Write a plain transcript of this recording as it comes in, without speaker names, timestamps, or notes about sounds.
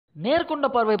நேர்கொண்ட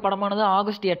பார்வை படமானது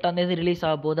ஆகஸ்ட் 8ஆம் தேதி ரிலீஸ்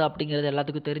ஆக போகுது அப்படிங்கிறது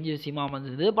எல்லாத்துக்கும் தெரிஞ்ச விஷயமா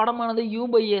அமைஞ்சது. படமானது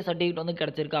UBA சர்டிஃபிகேட் வந்து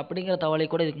கிடைச்சிருக்கு அப்படிங்கிற தகவலை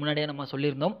கூட இதுக்கு முன்னாடியே நம்ம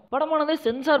சொல்லியிருந்தோம். படமானது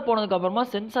சென்சார் போனதுக்கு அப்புறமா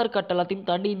சென்சார் கட் எல்லாத்தையும்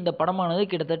தாண்டி இந்த படமானது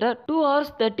கிட்டத்தட்ட 2 hours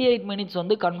 38 minutes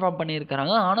வந்து கன்ஃபார்ம்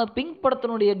பண்ணியிருக்காங்க. ஆனால் பிங்க்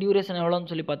படத்தினுடைய டியூரேஷன்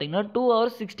எவ்வளோன்னு சொல்லி பார்த்தீங்கன்னா 2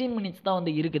 hours 16 minutes தான்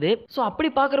வந்து இருக்குது. ஸோ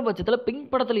அப்படி பார்க்குற பட்சத்தில்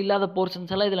பிங்க் படத்தில் இல்லாத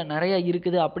போர்ஷன்ஸ் எல்லாம் இதில் நிறைய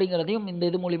இருக்குது அப்படிங்கிறதையும் இந்த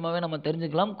இது மூலியமாகவே நம்ம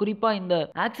தெரிஞ்சுக்கலாம். குறிப்பாக இந்த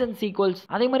ஆக்ஷன் சீக்வல்ஸ்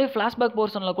அதே மாதிரி ஃபிளாஷ்பேக்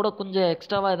போர்ஷனில் கூட கொஞ்சம்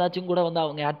எக்ஸ்ட்ராவாக ஏதாச்சும் கூட வந்து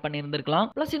அவங்க ஆட் பண்ணியிருந்திருக்கலாம்.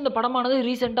 பிளஸ் இந்த படமானது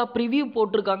ரீசெண்டா ப்ரிவியூ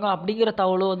போட்டிருக்காங்க அப்படிங்கிற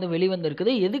தகவலும் வந்து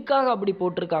வெளிவந்திருக்குது. எதுக்காக அப்படி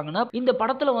போட்டிருக்காங்கன்னா இந்த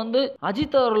படத்துல வந்து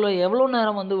அஜித் அவர்கள் எவ்வளவு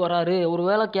நேரம் வந்து வராரு,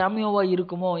 ஒருவேளை கேமியோவா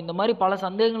இருக்குமோ, இந்த மாதிரி பல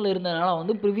சந்தேகங்கள் இருந்ததுனால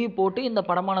வந்து ப்ரிவியூ போட்டு இந்த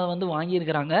படமானது வந்து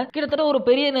வாங்கியிருக்கிறாங்க. கிட்டத்தட்ட ஒரு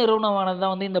பெரிய நிறுவனமானது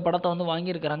தான் வந்து இந்த படத்தை வந்து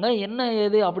வாங்கியிருக்கிறாங்க. என்ன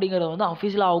ஏது அப்படிங்கறத வந்து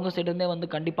அபிஷியலா அவங்க சைடு இருந்தே வந்து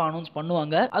கண்டிப்பா அனௌன்ஸ்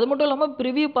பண்ணுவாங்க. அது மட்டும் இல்லாம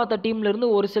ப்ரிவியூ பார்த்த டீம்ல இருந்து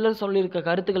ஒரு சிலர் சொல்லியிருக்க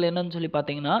கருத்துக்கள் என்னன்னு சொல்லி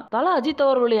பாத்தீங்கன்னா, தல அஜித்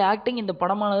அவர்களுடைய ஆக்டிங் இந்த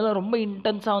படமானதுல ரொம்ப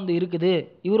இன்டென்ஸா வந்து இருக்குது.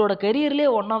 இவரோட கரியர்லயே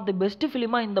ஒன் ஆஃப் தி பெஸ்ட்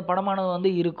பிலிமா இந்த படமானது வந்து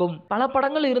இருக்கும். பல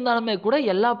படங்கள் இருந்தாலுமே கூட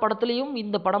எல்லா படத்திலையும்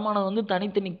இந்த படமானது வந்து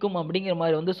தனித்து நிற்கும் அப்படிங்கிற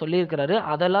மாதிரி வந்து சொல்லியிருக்கிறாரு.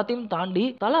 அதெல்லாத்தையும் தாண்டி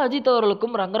தல அஜித்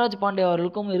அவர்களுக்கும் ரங்கராஜ் பாண்டே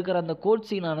அவர்களுக்கும் இருக்கிற அந்த கோட்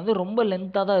சீனானது ரொம்ப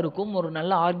லென்த்தா தான் இருக்கும். ஒரு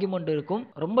நல்ல ஆர்குமெண்ட் இருக்கும்.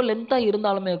 ரொம்ப லென்த்தா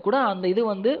இருந்தாலுமே கூட அந்த இது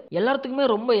வந்து எல்லாத்துக்குமே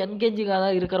ரொம்ப என்கேஜிங்கா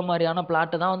தான் இருக்கிற மாதிரியான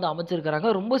பிளாட் தான் வந்து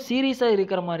அமைச்சிருக்காங்க. ரொம்ப சீரியஸா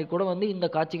இருக்கிற மாதிரி கூட வந்து இந்த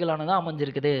காட்சிகளானது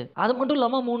அமைஞ்சிருக்குது. அது மட்டும்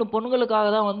இல்லாம 3 பொண்ணுங்களுக்காக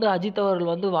தான் வந்து அஜித்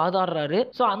அவர்கள் வந்து வாதாடுறாரு.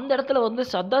 சோ அந்த இடத்துல வந்து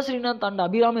சத்தா ஸ்ரீநாத் அண்ட்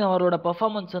அபிராமி அவரோட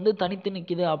பெர்ஃபார்மன்ஸ் வந்து தனித்து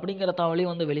நிக்குது அப்படிங்கிற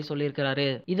தகவலையும் வந்து வெளி சொல்லியிருக்காரு.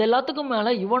 இது எல்லாத்துக்கும்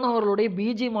மேல யுவன் அவர்களுடைய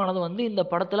பிஜிஎம் ஆனது வந்து இந்த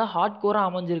படத்துல ஹார்ட் கோரா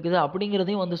அமைஞ்சிருக்குது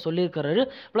அப்படிங்கிறதையும் வந்து சொல்லியிருக்காரு.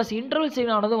 பிளஸ் இன்டர்வல்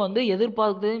சீன் ஆனது வந்து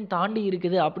எதிர்பார்த்ததையும் தாண்டி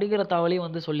இருக்குது அப்படிங்கிற தகவலையும்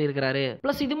வந்து சொல்லியிருக்காரு.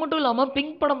 பிளஸ் இது மட்டும் இல்லாம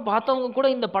பிங்க் படம் பார்த்தவங்க கூட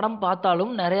இந்த படம்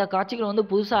பார்த்தாலும் நிறைய காட்சிகள் வந்து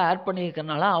புதுசா ஆட்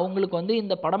பண்ணியிருக்கனால அவங்களுக்கு வந்து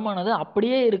இந்த படமானது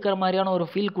அப்படியே இருக்கிற மாதிரியான ஒரு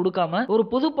ஃபீல் கொடுக்காம ஒரு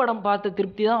புது படம் பார்த்த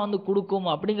திருப்தி தான் வந்து கொடுக்கும்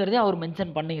அப்படிங்கறதையும் அவர்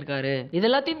மென்ஷன் பண்ணியிருக்காரு. இது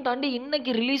எல்லாத்தையும் தாண்டி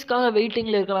இன்னைக்கு ரிலீஸ்க்காக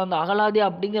வெயிட்டிங்ல இருக்கிற அந்த அகலாதி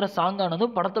அப்படிங்கிற சாங் ஆனது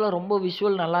படத்துல ரொம்ப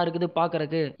விஷுவல் நல்லா இருக்குது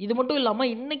பாக்குறதுக்கு. இது மட்டும் இல்லாம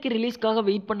இன்னைக்கு ரிலீஸ்க்காக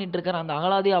வெயிட் பண்ணிட்டு இருக்கிற அந்த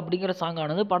அகலாதி அப்படிங்கிற சாங்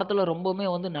ஆனது படத்துல ரொம்பவுமே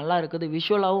வந்து நல்லா இருக்குது.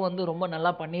 விஷுவலாவும் வந்து ரொம்ப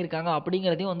நல்லா பண்ணியிருக்காங்க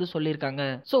அப்படிங்கறதையும் வந்து சொல்லியிருக்காங்க.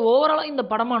 சோ ஓவராலா இந்த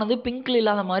படமானது பிங்க்ல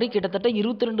இல்லாத மாதிரி கிட்டத்தட்ட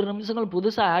 22 நிமிஷங்கள்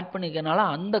புதுசா ஆட் பண்ணிருக்கனால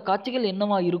அந்த காட்சிகள்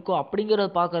என்னவா இருக்கும் அப்படிங்கறத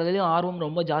பாக்குறதுலயும் ஆர்வம்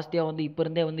ரொம்ப ஜாஸ்தியா வந்து இப்ப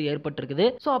இருந்தே வந்து ஏற்பட்டிருக்குது.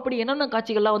 சோ அப்படி என்னென்ன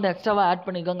காட்சிகள்லாம் வந்து எக்ஸ்ட்ராவா ஆட்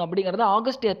பண்ணிருக்காங்க அப்படிங்கறத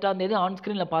ஆகஸ்ட் 8ஆம் தேதி ஆன்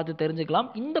ஸ்கிரீன்ல பார்த்து தெரிஞ்சுக்கலாம்.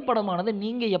 இந்த படமானது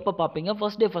நீங்க எப்ப பாப்பீங்க?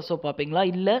 ஃபர்ஸ்ட் டே ஃபர்ஸ்ட் ஷோ பாப்பீங்களா,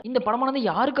 இல்ல இந்த படமானது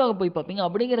யாருக்காக போய் பாப்பீங்க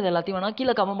அப்படிங்கறது எல்லாத்தையும் வேணா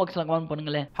கீழ கமெண்ட் பாக்ஸ்ல கமெண்ட்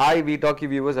பண்ணுங்களேன். ஹாய் வி டாக்கி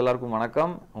வியூவர்ஸ், எல்லாருக்கும்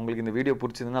வணக்கம். உங்களுக்கு இந்த வீடியோ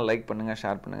பிடிச்சிருந்தா லைக் பண்ணுங்க,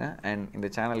 ஷேர் பண்ணுங்க, அண்ட் இந்த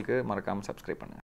சேனலுக்கு மறக்காம சப்ஸ்கிரைப் பண்ணுங்க.